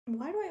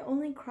Why do I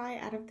only cry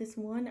out of this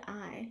one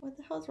eye? What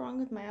the hell's wrong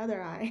with my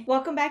other eye?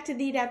 Welcome back to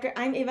The Adaptor.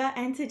 I'm Eva,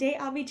 and today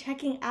I'll be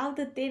checking out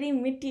the Teri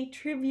Mitti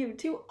tribute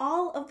to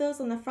all of those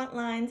on the front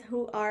lines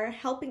who are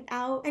helping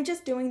out and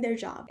just doing their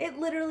job. It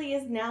literally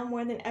is now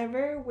more than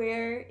ever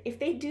where if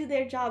they do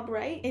their job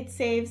right, it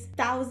saves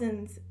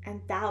thousands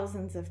and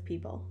thousands of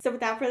people. So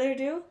without further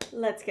ado,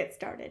 let's get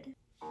started.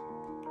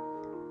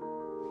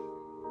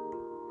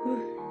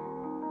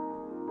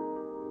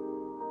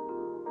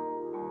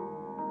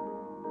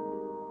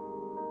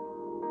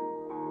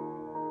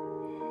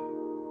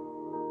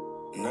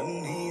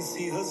 नन्ही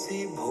सी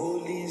हंसी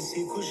भोली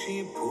सी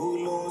खुशी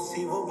फूलों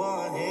सी वो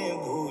बाहें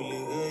भूल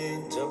गए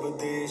जब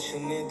देश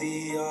ने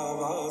दी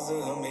आवाज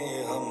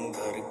हमें हम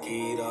घर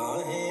की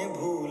राहें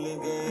भूल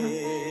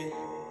गए.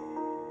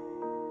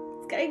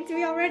 It's getting to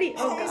me already.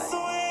 Oh god.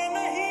 सोए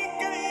नहीं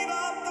कई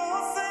रातों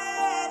से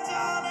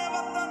जाने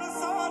वतन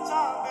सो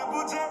जाग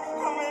बुझे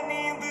हमें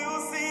नींद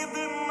उसी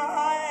दिन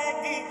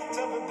आएगी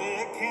जब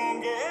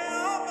देखेंगे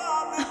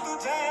आबाद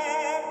तुझे.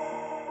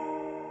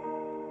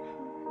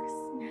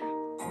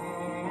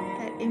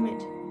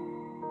 Image.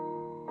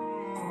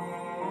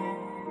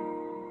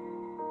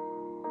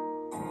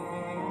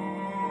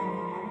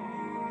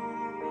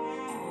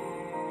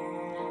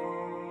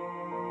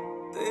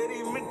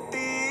 तेरी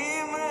मिट्टी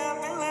में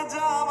मिल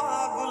जावा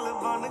गुल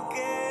बन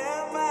के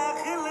मैं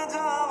खिल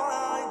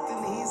जावा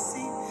इतनी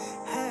सी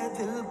है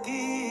दिल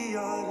की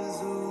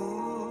आरज़ू.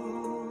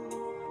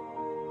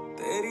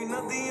 तेरी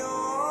नदियों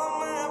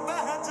में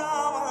बह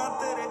जावा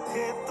तेरे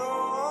खेतों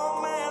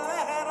में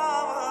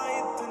लहरावा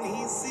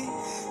इतनी सी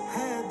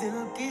है दिल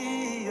की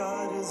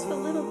आरज़ू. The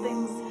little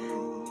things.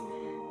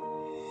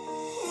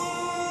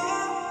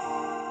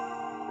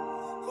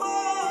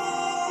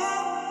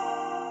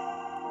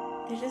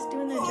 They're just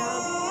doing their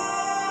job.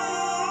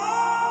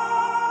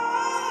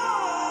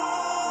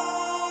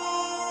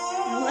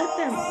 And let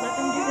them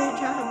do their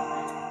job.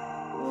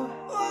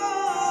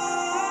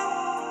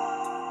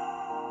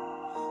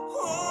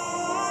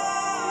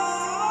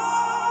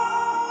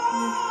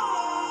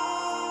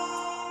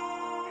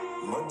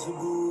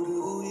 मजबूर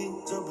हुई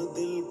जब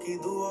दिल की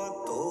दुआ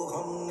तो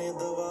हमने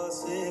दवा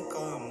से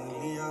काम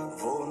लिया.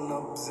 वो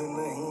नब्ज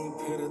नहीं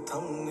फिर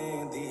थमने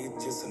दी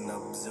जिस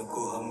नब्ज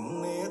को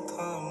हमने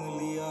थाम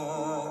लिया.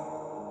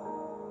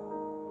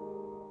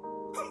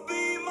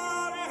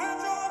 बीमार है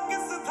जो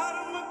किस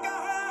धर्म का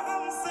है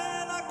हमसे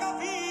न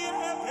कभी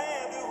ये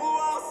भेद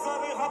हुआ.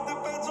 सरहद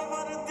पे जो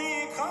वर्दी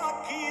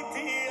खाकी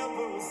थी अब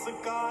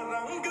उसका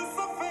रंग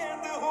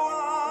सफेद हुआ.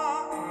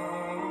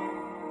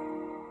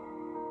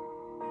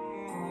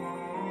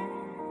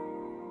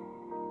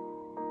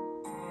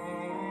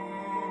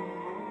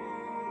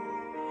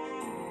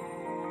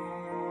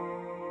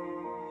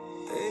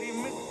 तेरी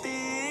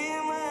मिट्टी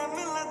में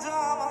मिल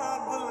जावा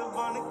गुल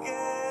बन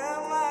के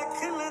मैं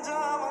खिल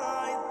जावा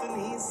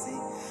इतनी सी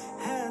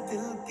है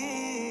दिल की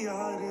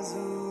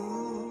आरज़ू.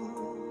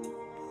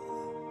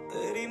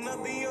 तेरी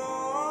नदियों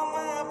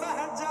में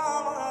बह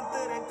जावा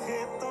तेरे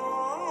खेतों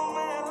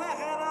में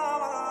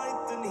लहरावा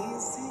इतनी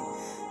सी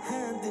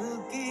है दिल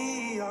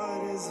की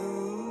आरज़ू.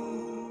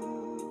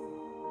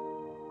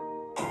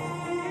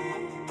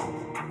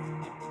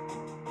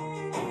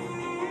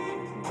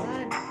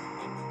 Blood.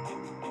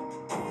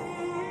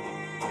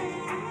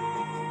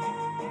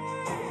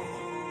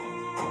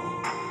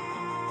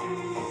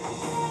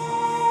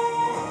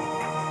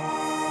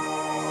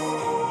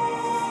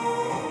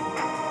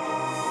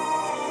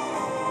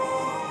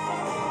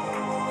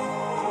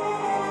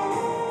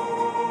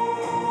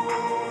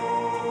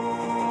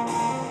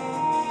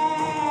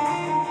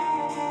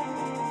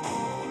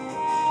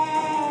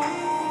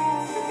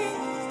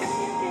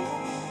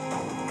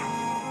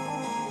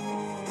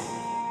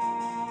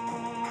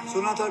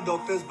 सुना था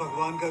डॉक्टर्स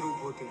भगवान का रूप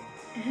होते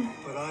हैं,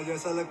 पर आज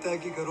ऐसा लगता है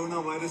कि कोरोना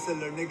वायरस से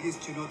लड़ने की इस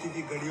चुनौती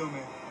की घड़ियों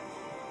में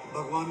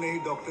भगवान ने ही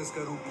डॉक्टर्स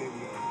का रूप ले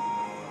लिया.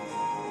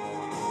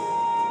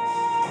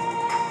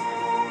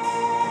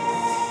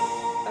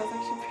 That was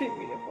actually pretty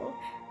beautiful.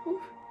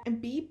 Whew.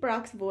 And B.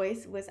 Brock's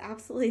voice was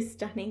absolutely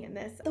stunning in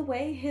this. The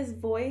way his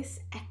voice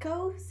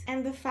echoes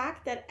and the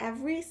fact that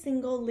every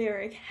single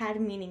lyric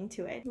had meaning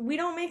to it. We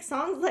don't make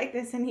songs like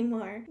this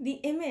anymore. The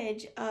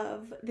image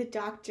of the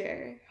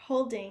doctor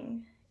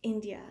holding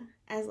India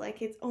as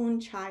like its own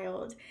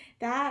child,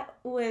 that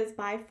was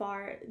by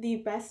far the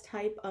best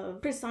type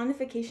of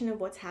personification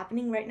of what's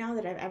happening right now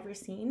that I've ever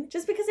seen.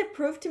 Just because it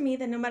proved to me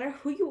that no matter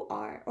who you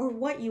are or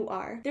what you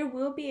are, there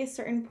will be a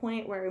certain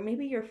point where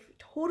maybe you're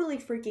totally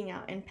freaking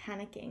out and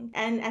panicking.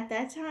 And at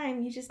that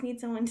time, you just need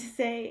someone to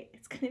say,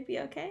 it's gonna be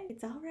okay.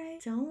 It's all right.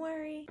 Don't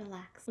worry.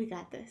 Relax. We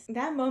got this.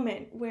 That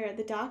moment where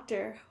the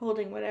doctor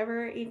holding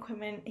whatever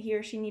equipment he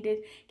or she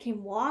needed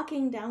came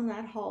walking down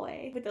that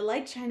hallway with the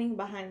light shining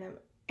behind them,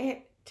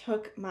 it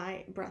took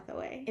my breath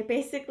away. It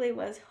basically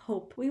was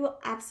hope. We will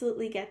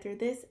absolutely get through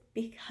this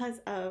because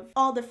of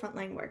all the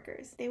frontline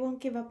workers. They won't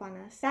give up on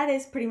us. That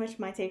is pretty much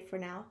my take for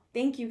now.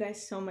 Thank you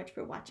guys so much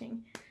for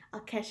watching.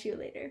 I'll catch you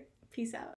later. Peace out.